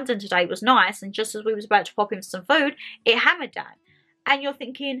into London today, it was nice. And just as we was about to pop in for some food, it hammered down. And you're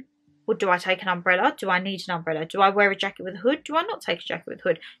thinking, well, do I take an umbrella? Do I need an umbrella? Do I wear a jacket with a hood? Do I not take a jacket with a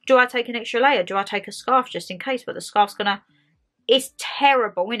hood? Do I take an extra layer? Do I take a scarf just in case? But the scarf's going to... It's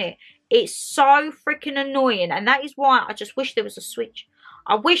terrible, isn't it? It's so freaking annoying. And that is why I just wish there was a switch.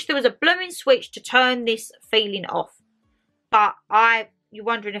 I wish there was a blooming switch to turn this feeling off. But you're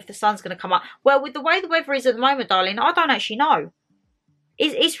wondering if the sun's going to come up. Well, with the way the weather is at the moment, darling, I don't actually know.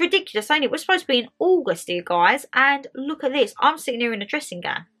 It's ridiculous, ain't it? We're supposed to be in August here, guys. And look at this. I'm sitting here in a dressing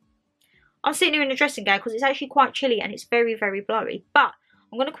gown. I'm sitting here in a dressing gown because it's actually quite chilly and it's very, very blowy. But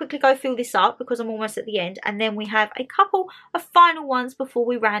I'm going to quickly go fill this up because I'm almost at the end. And then we have a couple of final ones before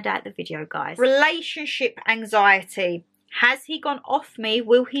we round out the video, guys. Relationship anxiety. Has he gone off me?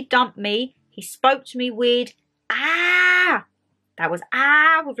 Will he dump me? He spoke to me weird. Ah! That was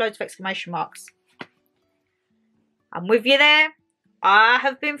ah with loads of exclamation marks. I'm with you there. I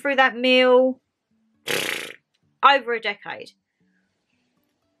have been through that meal over a decade.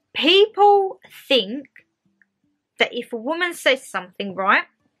 People think that if a woman says something, right,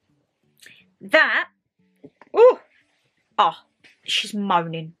 that, she's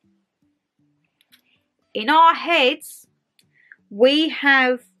moaning. In our heads, we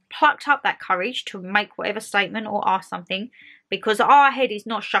have plucked up that courage to make whatever statement or ask something because our head is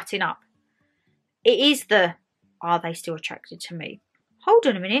not shutting up. It is the, are they still attracted to me? Hold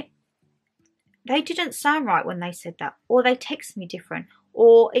on a minute. They didn't sound right when they said that. Or they text me different.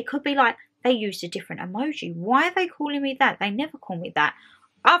 Or it could be like they used a different emoji. Why are they calling me that? They never call me that.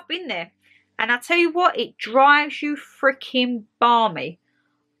 I've been there. And I tell you what, it drives you freaking balmy.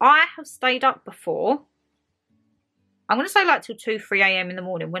 I have stayed up before. I'm going to say like till 2, 3 a.m. in the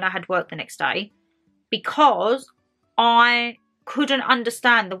morning when I had work the next day. Because I couldn't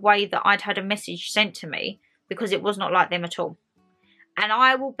understand the way that I'd had a message sent to me. Because it was not like them at all. And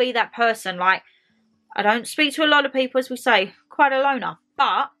I will be that person, like, I don't speak to a lot of people, as we say, quite a loner.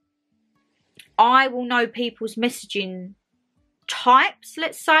 But I will know people's messaging types,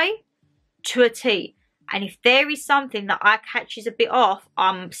 let's say, to a T. And if there is something that I catches a bit off,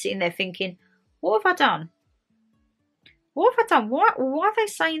 I'm sitting there thinking, what have I done? What have I done? Why are they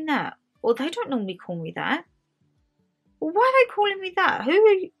saying that? Well, they don't normally call me that. Well, why are they calling me that?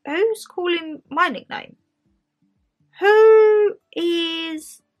 Who's calling my nickname? Who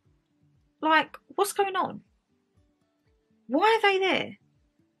is, like, what's going on? Why are they there?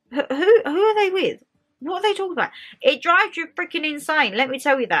 Who are they with? What are they talking about? It drives you freaking insane, let me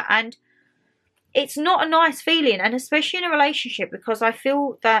tell you that. And it's not a nice feeling, and especially in a relationship, because I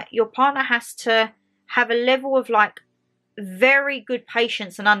feel that your partner has to have a level of, like, very good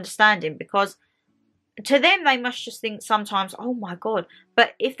patience and understanding, because to them, they must just think sometimes, oh my God.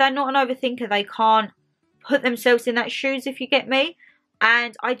 But if they're not an overthinker, they can't put themselves in that shoes, if you get me.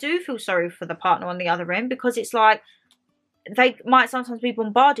 And I do feel sorry for the partner on the other end, because it's like they might sometimes be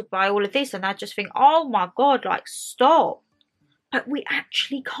bombarded by all of this and they just think, oh my God, like, stop. But we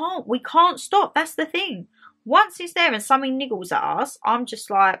actually can't. We can't stop. That's the thing. Once it's there and something niggles at us, I'm just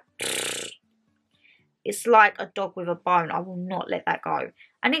like, it's like a dog with a bone. I will not let that go.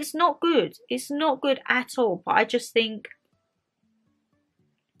 And it's not good. It's not good at all. But I just think,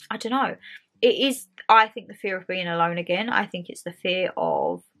 I don't know. It is, I think, the fear of being alone again. I think it's the fear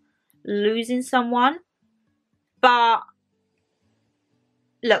of losing someone. But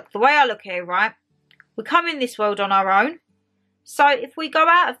look, the way I look here, right? We come in this world on our own. So if we go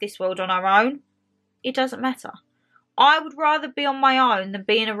out of this world on our own, it doesn't matter. I would rather be on my own than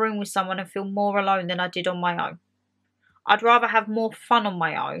be in a room with someone and feel more alone than I did on my own. I'd rather have more fun on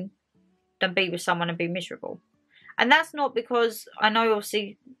my own than be with someone and be miserable. And that's not because, I know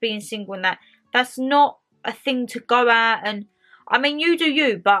obviously being single and that's not a thing to go out and, I mean, you do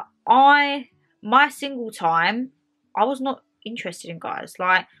you, but I my single time, I was not interested in guys.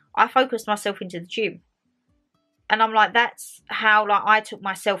 Like, I focused myself into the gym. And I'm like, that's how, like, I took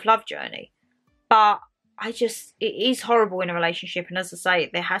my self-love journey. But it is horrible in a relationship. And as I say,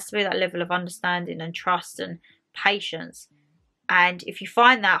 there has to be that level of understanding and trust and patience. And if you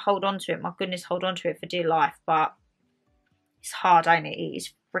find that, hold on to it. My goodness, hold on to it for dear life. But it's hard, ain't it? It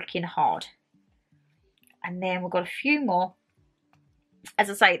is freaking hard. And then we've got a few more. As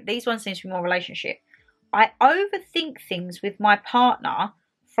I say, these ones seem to be more relationship. I overthink things with my partner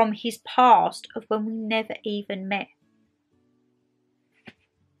from his past of when we never even met.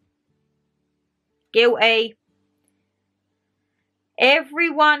 Guilty.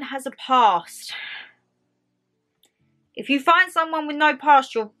 Everyone has a past. If you find someone with no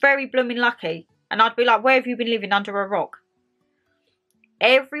past, you're very blooming lucky. And I'd be like, where have you been living, under a rock?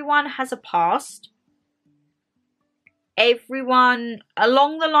 Everyone has a past. Everyone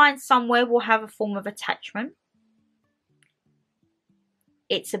along the line somewhere will have a form of attachment.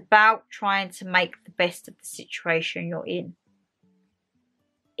 It's about trying to make the best of the situation you're in.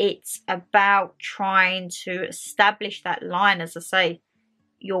 It's about trying to establish that line. As I say,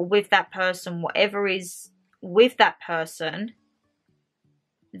 you're with that person, whatever is with that person,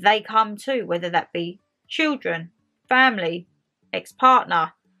 they come to, whether that be children, family,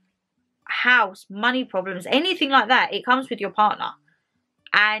 ex-partner, house, money problems, anything like that. It comes with your partner.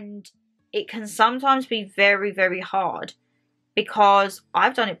 And it can sometimes be very, very hard, because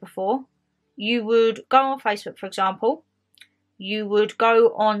I've done it before. You would go on Facebook, for example. You would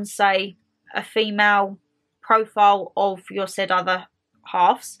go on, say, a female profile of your said other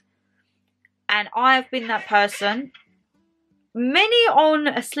halves. And I have been that person, many on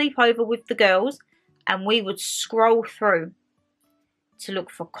a sleepover with the girls, and we would scroll through to look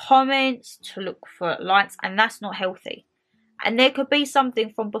for comments, to look for likes, and that's not healthy. And there could be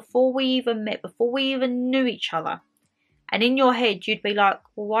something from before we even met, before we even knew each other. And in your head, you'd be like,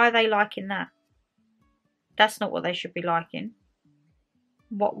 well, why are they liking that? That's not what they should be liking.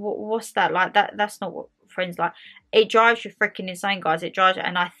 What's that? Like, that's not what friends like. It drives you freaking insane, guys. It drives you.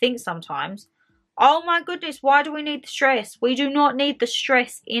 And I think sometimes, oh my goodness, why do we need the stress? We do not need the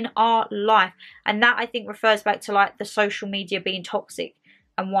stress in our life. And that, I think, refers back to, like, the social media being toxic,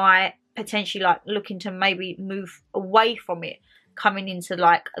 and why potentially, like, looking to maybe move away from it coming into,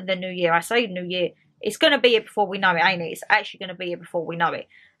 like, the new year. I say new year, it's going to be here before we know it, ain't it? It's actually going to be here before we know it.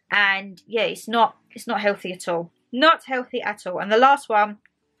 And yeah, it's not healthy at all. Not healthy at all. And the last one,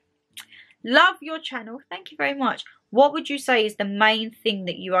 love your channel. Thank you very much. What would you say is the main thing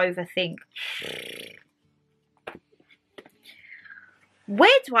that you overthink?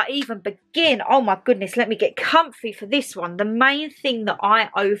 Where do I even begin? Oh my goodness, let me get comfy for this one. The main thing that I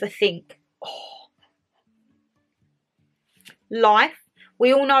overthink. Oh. Life.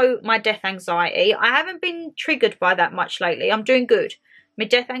 We all know my death anxiety. I haven't been triggered by that much lately. I'm doing good. My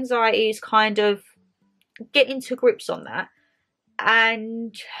death anxiety is kind of getting to grips on that.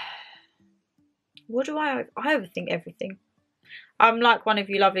 And what do I overthink everything. I'm like one of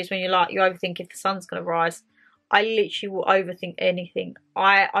you lovelies when you overthink if the sun's going to rise. I literally will overthink anything.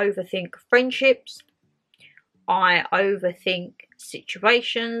 I overthink friendships. I overthink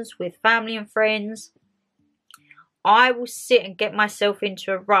situations with family and friends. I will sit and get myself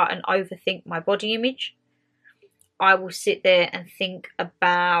into a rut and overthink my body image. I will sit there and think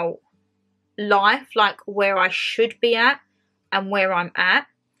about life, like where I should be at and where I'm at.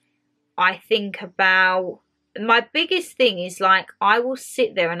 I think about, my biggest thing is, like, I will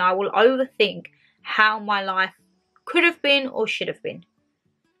sit there and I will overthink how my life could have been or should have been.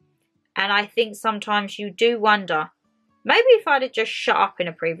 And I think sometimes you do wonder, maybe if I'd have just shut up in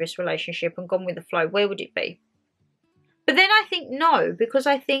a previous relationship and gone with the flow, where would it be? But then I think no, because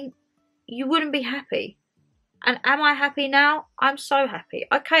I think you wouldn't be happy. And am I happy now? I'm so happy.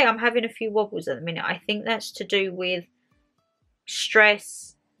 Okay, I'm having a few wobbles at the minute. I think that's to do with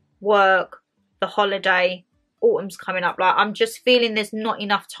stress, work, the holiday, autumn's coming up. Like, I'm just feeling there's not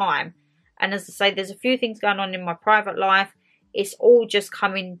enough time. And as I say, there's a few things going on in my private life. It's all just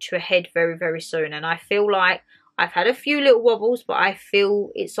coming to a head very, very soon. And I feel like I've had a few little wobbles, but I feel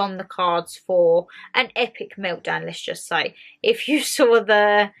it's on the cards for an epic meltdown, let's just say. If you saw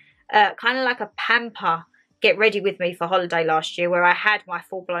the kind of like a pamper get ready with me for holiday last year, where I had my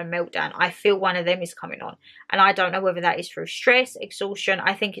full-blown meltdown, I feel one of them is coming on. And I don't know whether that is through stress, exhaustion.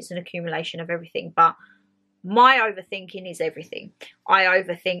 I think it's an accumulation of everything. But my overthinking is everything. I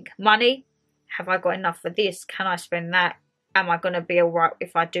overthink money. Have I got enough for this? Can I spend that? Am I going to be all right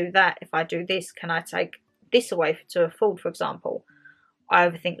if I do that? If I do this, can I take this away to afford, for example? I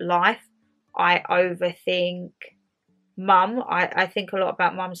overthink life. I overthink mum. I think a lot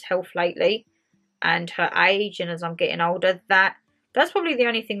about mum's health lately. and her age, and as I'm getting older, that's probably the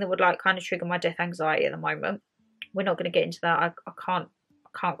only thing that would like kind of trigger my death anxiety at the moment. We're not going to get into that. I can't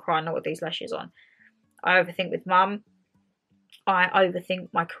cry not with these lashes on. I overthink with mum. I overthink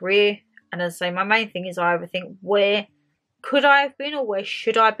my career, and as I say, my main thing is I overthink where could I have been or where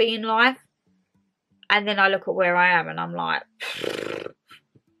should I be in life, and then I look at where I am and I'm like,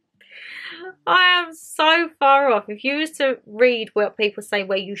 I am so far off. If you was to read what people say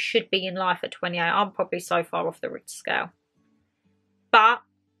where you should be in life at 28, I'm probably so far off the Richter scale. But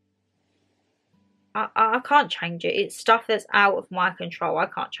I can't change it. It's stuff that's out of my control. I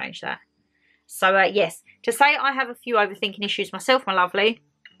can't change that. So yes, to say I have a few overthinking issues myself, my lovely,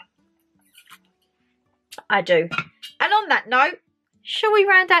 I do. And on that note, shall we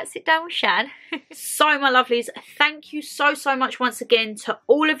round out Sit Down with Shan? So, my lovelies, thank you so much once again to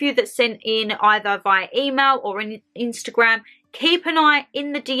all of you that sent in either via email or in Instagram. Keep an eye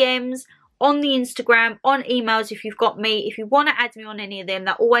in the DMs, on the Instagram, on emails if you've got me. If you want to add me on any of them,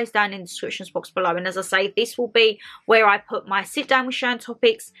 they're always down in the descriptions box below. And as I say, this will be where I put my Sit Down with Shan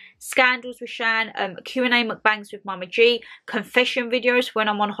topics, scandals with Shan, Q&A mukbangs with Mama G, confession videos when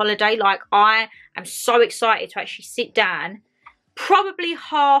I'm on holiday. Like, I am so excited to actually sit down, probably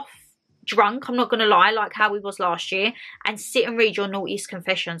half drunk, I'm not going to lie, like how we was last year, and sit and read your naughtiest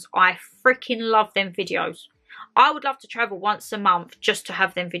confessions. I freaking love them videos. I would love to travel once a month just to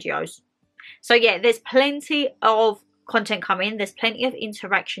have them videos. So yeah, there's plenty of content coming. There's plenty of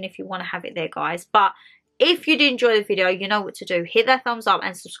interaction if you want to have it there, guys. But if you did enjoy the video, you know what to do. Hit that thumbs up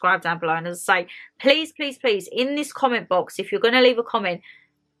and subscribe down below. And as I say, please, please, please, in this comment box, if you're going to leave a comment,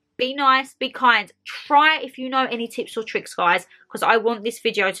 be nice, be kind. Try if you know any tips or tricks, guys, because I want this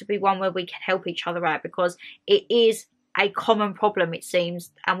video to be one where we can help each other out, because it is a common problem, it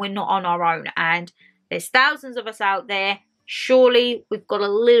seems, and we're not on our own. And there's thousands of us out there. Surely we've got a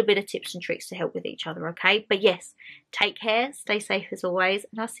little bit of tips and tricks to help with each other, okay? But yes, take care, stay safe as always,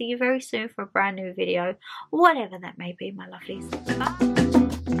 and I'll see you very soon for a brand new video, whatever that may be, my lovelies. Bye.